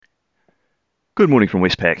Good morning from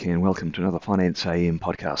Westpac and welcome to another Finance AM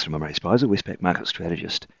podcast from Ray Spicer, Westpac market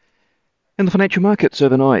strategist. In the financial markets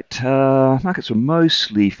overnight, markets were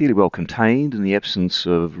mostly fairly well contained in the absence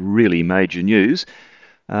of really major news,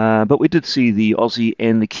 but we did see the Aussie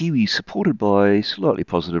and the Kiwi supported by slightly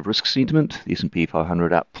positive risk sentiment, the S&P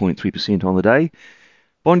 500 up 0.3% on the day.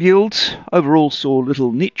 Bond yields overall saw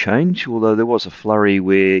little net change, although there was a flurry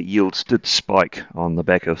where yields did spike on the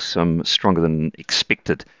back of some stronger than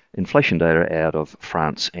expected inflation data out of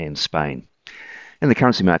France and Spain. In the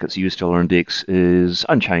currency markets, the US dollar index is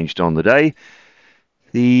unchanged on the day.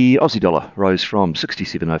 The Aussie dollar rose from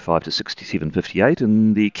 67.05 to 67.58,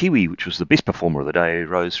 and the Kiwi, which was the best performer of the day,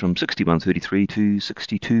 rose from 61.33 to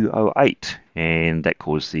 62.08, and that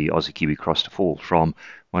caused the Aussie Kiwi cross to fall from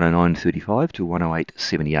 109.35 to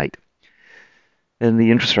 108.78. In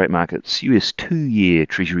the interest rate markets, US 2-year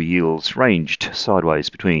Treasury yields ranged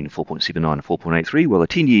sideways between 4.79 and 4.83, while the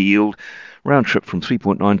 10-year yield round trip from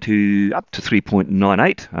 3.92 up to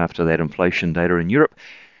 3.98 after that inflation data in Europe,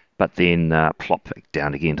 but then plop back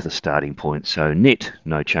down again to the starting point. So net,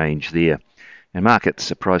 no change there. And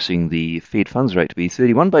markets are pricing the Fed funds rate to be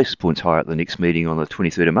 31 basis points higher at the next meeting on the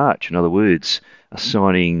 23rd of March. In other words,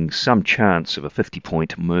 assigning some chance of a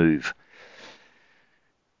 50-point move.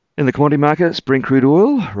 In the commodity markets, Brent crude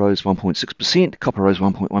oil rose 1.6%, copper rose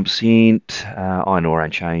 1.1%, iron ore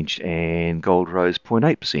unchanged, and gold rose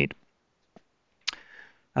 0.8%.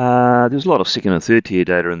 There's a lot of second and third tier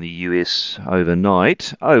data in the US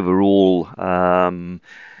overnight. Overall,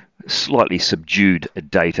 slightly subdued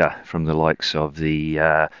data from the likes of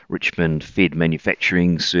the Richmond Fed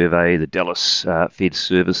Manufacturing Survey, the Dallas Fed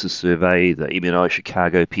Services Survey, the MNI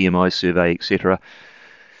Chicago PMI Survey, etc.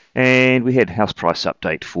 And we had house price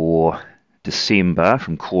update for December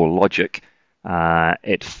from CoreLogic.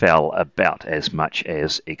 It fell about as much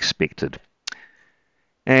as expected.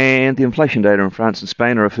 And the inflation data in France and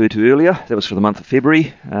Spain I referred to earlier, that was for the month of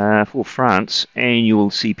February. For France, annual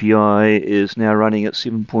CPI is now running at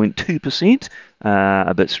 7.2%,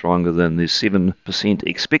 a bit stronger than the 7%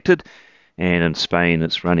 expected. And in Spain,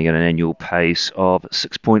 it's running at an annual pace of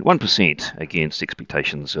 6.1% against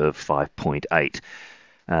expectations of 5.8%.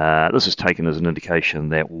 This is taken as an indication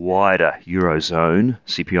that wider Eurozone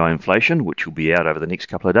CPI inflation, which will be out over the next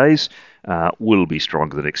couple of days, will be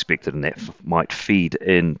stronger than expected, and that might feed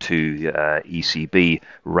into ECB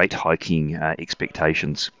rate hiking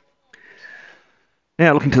expectations.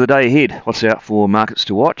 Now, looking to the day ahead, what's out for markets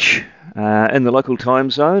to watch? In the local time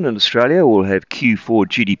zone in Australia, we'll have Q4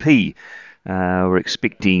 GDP. We're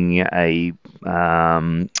expecting a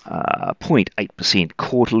 0.8%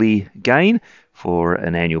 quarterly gain for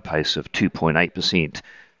an annual pace of 2.8%.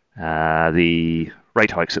 The rate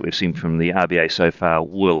hikes that we've seen from the RBA so far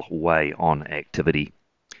will weigh on activity.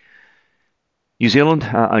 New Zealand,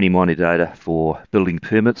 only minor data for building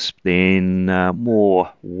permits. Then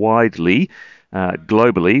more widely,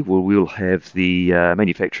 globally, we'll have the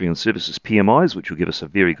manufacturing and services PMIs, which will give us a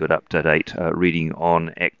very good up-to-date reading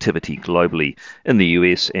on activity globally in the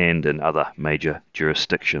US and in other major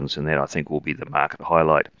jurisdictions, and that I think will be the market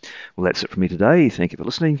highlight. Well, that's it from me today. Thank you for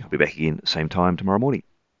listening. I'll be back again same time tomorrow morning.